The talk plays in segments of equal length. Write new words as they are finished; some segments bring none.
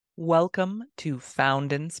Welcome to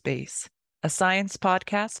Found in Space, a science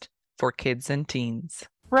podcast for kids and teens.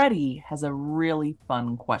 Freddie has a really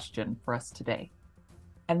fun question for us today.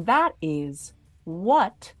 And that is,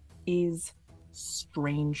 what is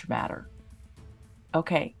strange matter?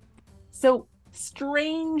 Okay, so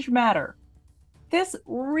strange matter. This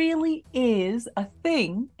really is a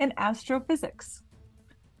thing in astrophysics.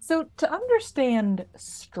 So to understand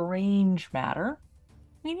strange matter,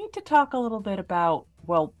 we need to talk a little bit about,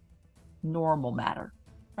 normal matter,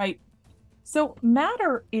 right? So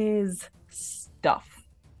matter is stuff.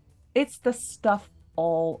 It's the stuff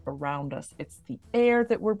all around us. It's the air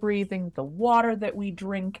that we're breathing, the water that we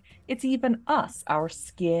drink. It's even us, our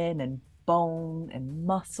skin and bone and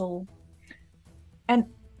muscle. And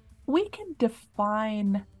we can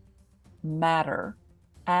define matter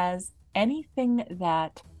as anything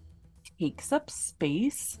that takes up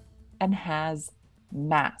space and has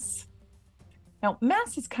mass. Now,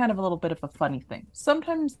 mass is kind of a little bit of a funny thing.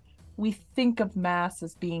 Sometimes we think of mass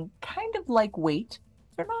as being kind of like weight.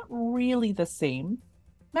 They're not really the same.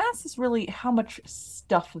 Mass is really how much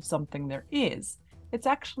stuff of something there is. It's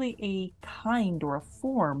actually a kind or a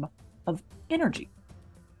form of energy.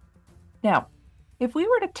 Now, if we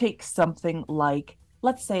were to take something like,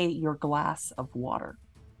 let's say, your glass of water,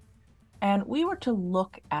 and we were to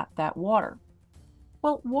look at that water,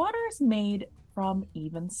 well, water is made from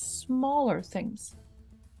even smaller things.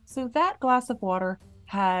 So that glass of water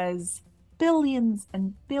has billions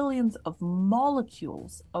and billions of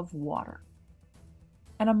molecules of water.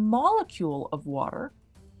 And a molecule of water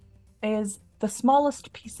is the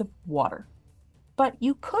smallest piece of water. But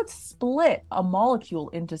you could split a molecule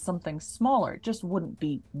into something smaller. It just wouldn't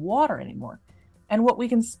be water anymore. And what we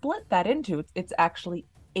can split that into, it's actually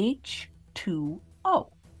H2O.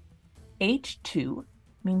 H2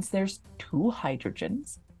 means there's 2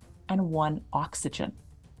 hydrogens and 1 oxygen.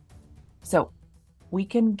 So we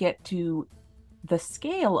can get to the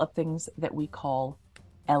scale of things that we call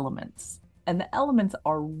elements. And the elements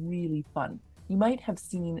are really fun. You might have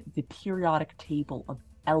seen the periodic table of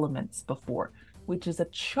elements before, which is a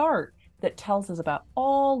chart that tells us about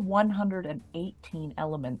all 118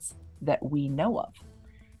 elements that we know of.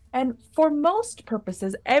 And for most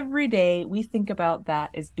purposes, every day we think about that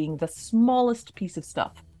as being the smallest piece of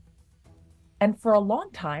stuff. And for a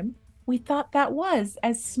long time, we thought that was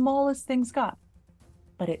as small as things got.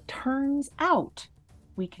 But it turns out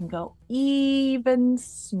we can go even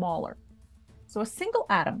smaller. So a single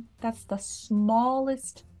atom, that's the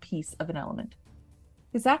smallest piece of an element,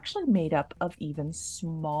 is actually made up of even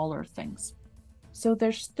smaller things. So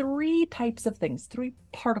there's 3 types of things, 3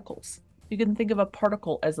 particles. You can think of a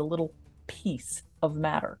particle as a little piece of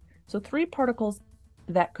matter. So 3 particles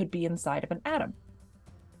that could be inside of an atom: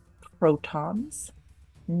 protons,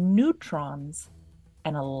 neutrons,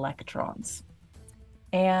 and electrons.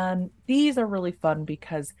 And these are really fun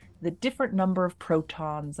because the different number of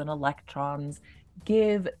protons and electrons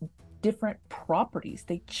give different properties.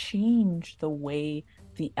 They change the way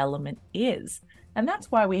the element is. And that's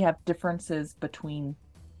why we have differences between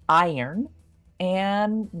iron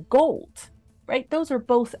and gold, right? Those are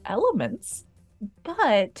both elements,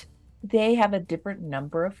 but they have a different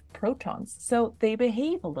number of protons, so they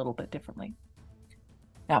behave a little bit differently.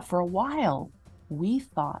 Now, for a while, we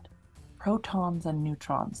thought protons and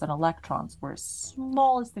neutrons and electrons were as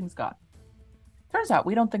small as things got. Turns out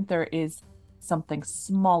we don't think there is something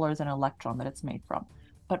smaller than an electron that it's made from,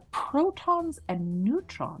 but protons and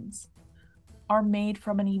neutrons are made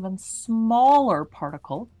from an even smaller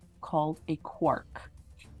particle called a quark.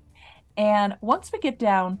 And once we get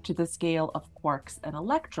down to the scale of quarks and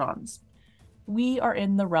electrons, we are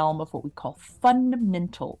in the realm of what we call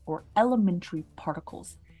fundamental or elementary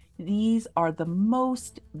particles. These are the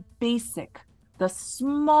most basic, the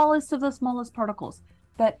smallest of the smallest particles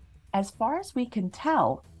that, as far as we can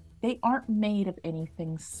tell, they aren't made of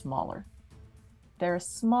anything smaller. They're as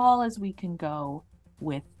small as we can go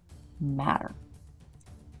with matter.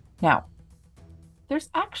 Now, there's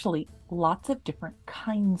actually lots of different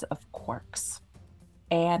kinds of quarks,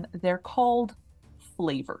 and they're called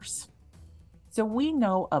flavors. So we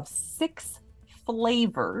know of 6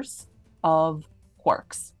 flavors of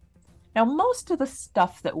quarks. Now, most of the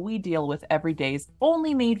stuff that we deal with every day is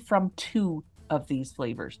only made from 2 of these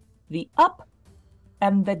flavors, the up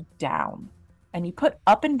and the down. And you put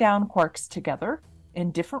up and down quarks together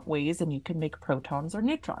in different ways, and you can make protons or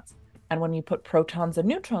neutrons. And when you put protons and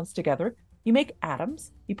neutrons together, you make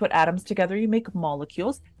atoms. You put atoms together, you make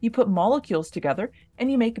molecules. You put molecules together,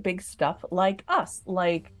 and you make big stuff like us,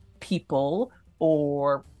 like people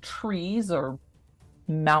or trees or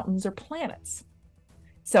mountains or planets.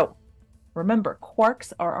 So Remember,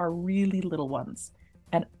 quarks are our really little ones,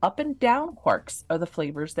 and up and down quarks are the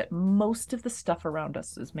flavors that most of the stuff around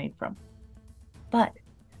us is made from. But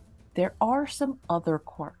there are some other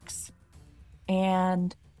quarks,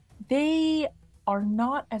 and they are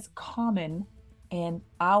not as common in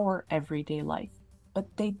our everyday life,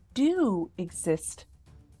 but they do exist,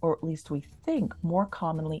 or at least we think more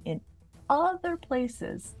commonly, in other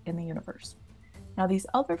places in the universe. Now, these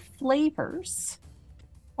other flavors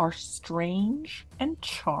are strange and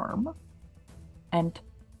charm and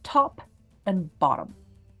top and bottom.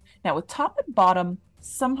 Now, with top and bottom,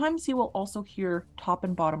 sometimes you will also hear top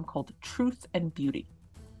and bottom called truth and beauty.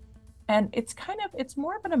 And it's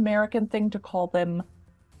more of an American thing to call them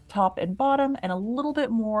top and bottom, and a little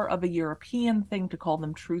bit more of a European thing to call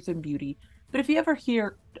them truth and beauty. But if you ever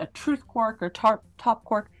hear a truth quark or top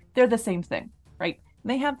quark, they're the same thing, right?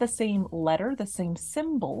 They have the same letter, the same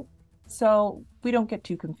symbol, so we don't get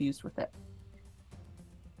too confused with it.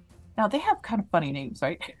 Now, they have kind of funny names,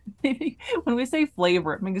 right? When we say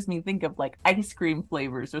flavor, it makes me think of like ice cream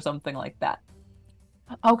flavors or something like that.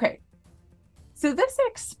 Okay, so this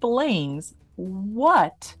explains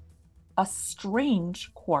what a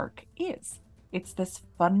strange quark is. It's this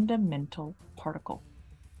fundamental particle.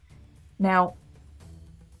 Now,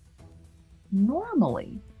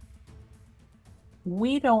 normally,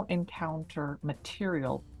 we don't encounter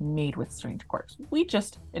material made with strange quarks. We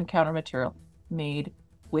just encounter material made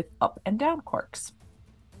with up and down quarks.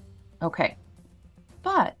 Okay,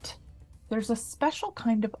 but there's a special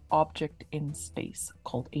kind of object in space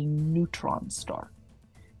called a neutron star.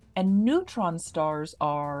 And neutron stars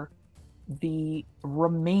are the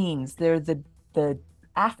remains. They're the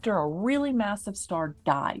after a really massive star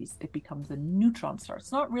dies, it becomes a neutron star.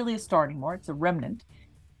 It's not really a star anymore, it's a remnant.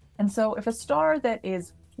 And so if a star that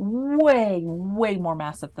is way, way more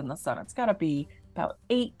massive than the sun, it's got to be about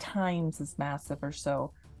 8 times as massive or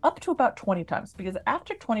so, up to about 20 times, because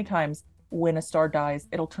after 20 times, when a star dies,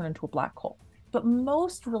 it'll turn into a black hole. But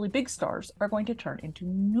most really big stars are going to turn into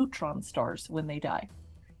neutron stars when they die.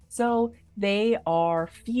 So they are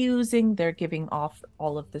fusing, they're giving off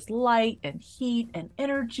all of this light and heat and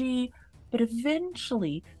energy, but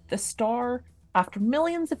eventually the star, after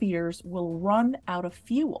millions of years, will run out of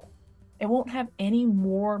fuel. It won't have any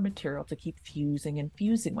more material to keep fusing and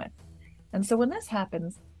fusing with. And so when this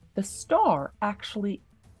happens, the star actually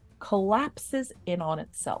collapses in on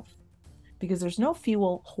itself because there's no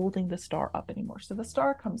fuel holding the star up anymore. So the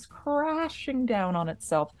star comes crashing down on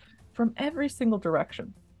itself from every single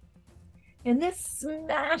direction. And this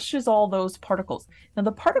smashes all those particles. Now,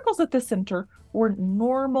 the particles at the center were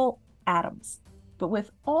normal atoms, but with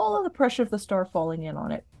all of the pressure of the star falling in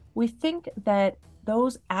on it, we think that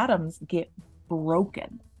those atoms get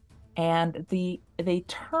broken and they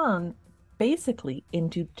turn basically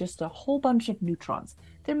into just a whole bunch of neutrons.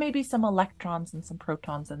 There may be some electrons and some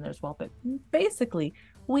protons in there as well, but basically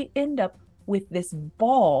we end up with this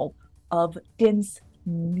ball of dense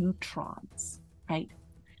neutrons, right?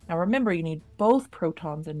 Now remember, you need both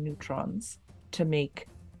protons and neutrons to make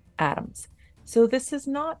atoms. So this is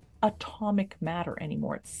not atomic matter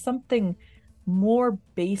anymore. It's something more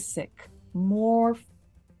basic, more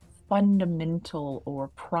fundamental or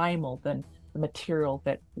primal than the material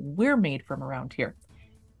that we're made from around here.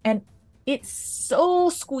 And it's so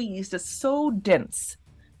squeezed, it's so dense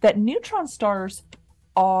that neutron stars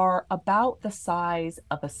are about the size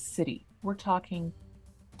of a city. We're talking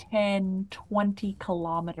 10, 20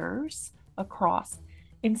 kilometers across,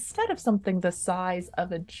 instead of something the size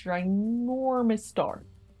of a ginormous star.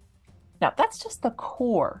 Now, that's just the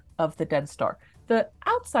core of the dead star. The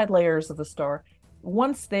outside layers of the star,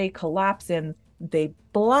 once they collapse in, they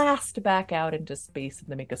blast back out into space and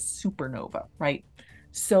they make a supernova, right?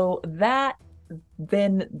 So that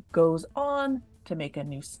then goes on to make a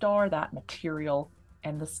new star, that material,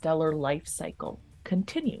 and the stellar life cycle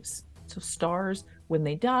continues. So stars, when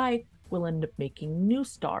they die, will end up making new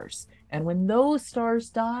stars. And when those stars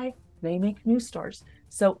die, they make new stars.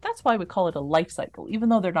 So that's why we call it a life cycle, even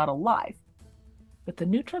though they're not alive. But the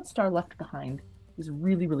neutron star left behind is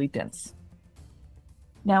really, really dense.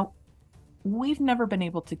 Now, we've never been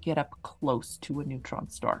able to get up close to a neutron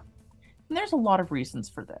star. And there's a lot of reasons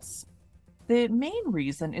for this. The main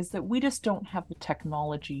reason is that we just don't have the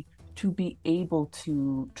technology to be able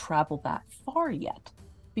to travel that far yet,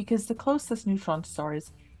 because the closest neutron star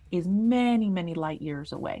is many, many light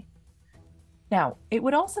years away. Now, it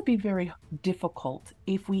would also be very difficult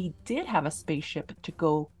if we did have a spaceship to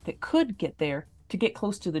go that could get there to get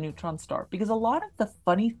close to the neutron star, because a lot of the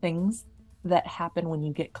funny things that happen when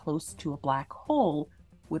you get close to a black hole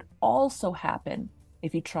would also happen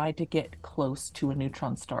if you tried to get close to a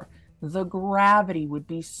neutron star. the gravity would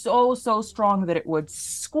be so strong that it would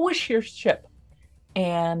squish your ship.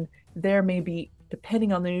 And there may be,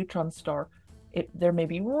 depending on the neutron star, there may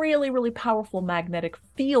be really powerful magnetic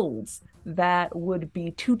fields that would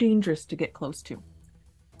be too dangerous to get close to.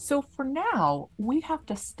 So for now, we have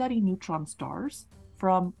to study neutron stars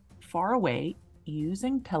from far away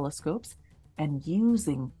using telescopes and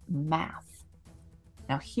using math.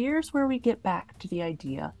 Now here's where we get back to the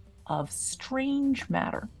idea of strange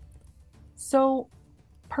matter. So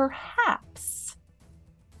perhaps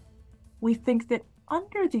we think that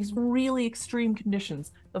under these really extreme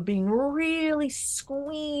conditions of being really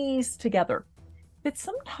squeezed together, that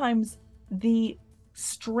sometimes the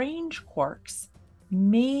strange quarks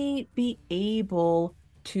may be able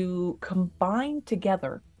to combine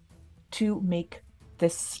together to make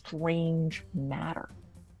this strange matter.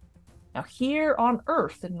 Now, here on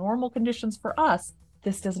Earth, in normal conditions for us,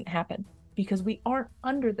 this doesn't happen because we aren't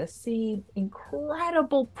under the same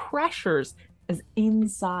incredible pressures as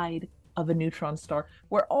inside of a neutron star,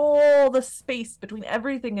 where all the space between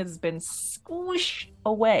everything has been squished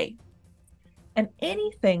away. And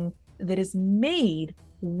anything that is made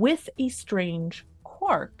with a strange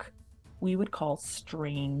quark, we would call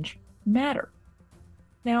strange matter.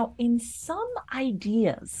 Now, in some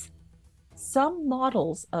ideas, some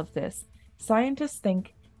models of this, scientists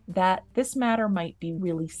think that this matter might be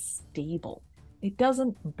really stable. It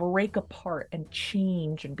doesn't break apart and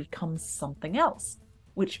change and become something else,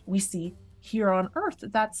 which we see here on Earth.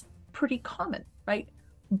 That's pretty common, right?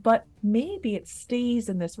 But maybe it stays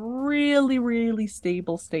in this really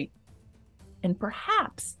stable state. And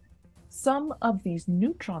perhaps some of these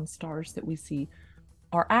neutron stars that we see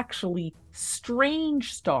are actually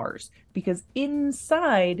strange stars because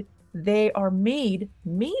inside they are made,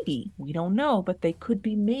 maybe, we don't know, but they could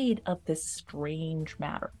be made of this strange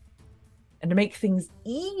matter. And to make things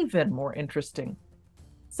even more interesting,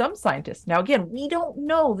 some scientists, now again, we don't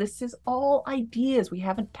know, this is all ideas, we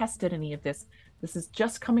haven't tested any of this, this is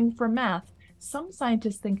just coming from math. Some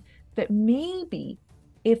scientists think that maybe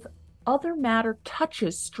if other matter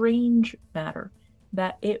touches strange matter,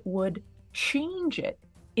 that it would change it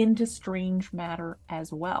into strange matter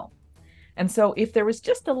as well. And so if there was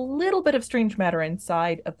just a little bit of strange matter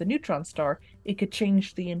inside of the neutron star, it could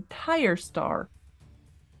change the entire star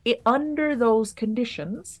under those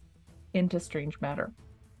conditions into strange matter,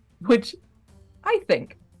 which I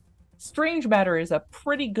think strange matter is a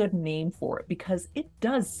pretty good name for it because it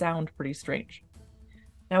does sound pretty strange.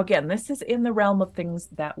 Now, again, this is in the realm of things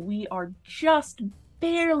that we are just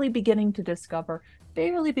barely beginning to discover,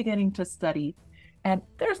 barely beginning to study, and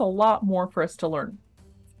there's a lot more for us to learn.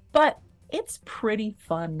 But it's pretty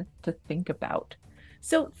fun to think about.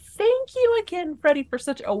 So thank you again, Freddie, for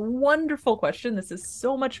such a wonderful question. This is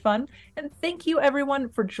so much fun. And thank you, everyone,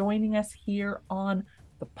 for joining us here on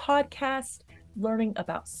the podcast, learning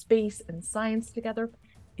about space and science together.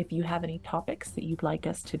 If you have any topics that you'd like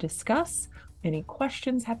us to discuss, any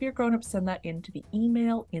questions, have your grown-ups send that into the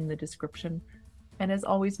email in the description. And as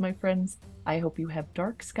always, my friends, I hope you have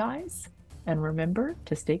dark skies, and remember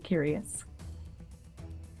to stay curious.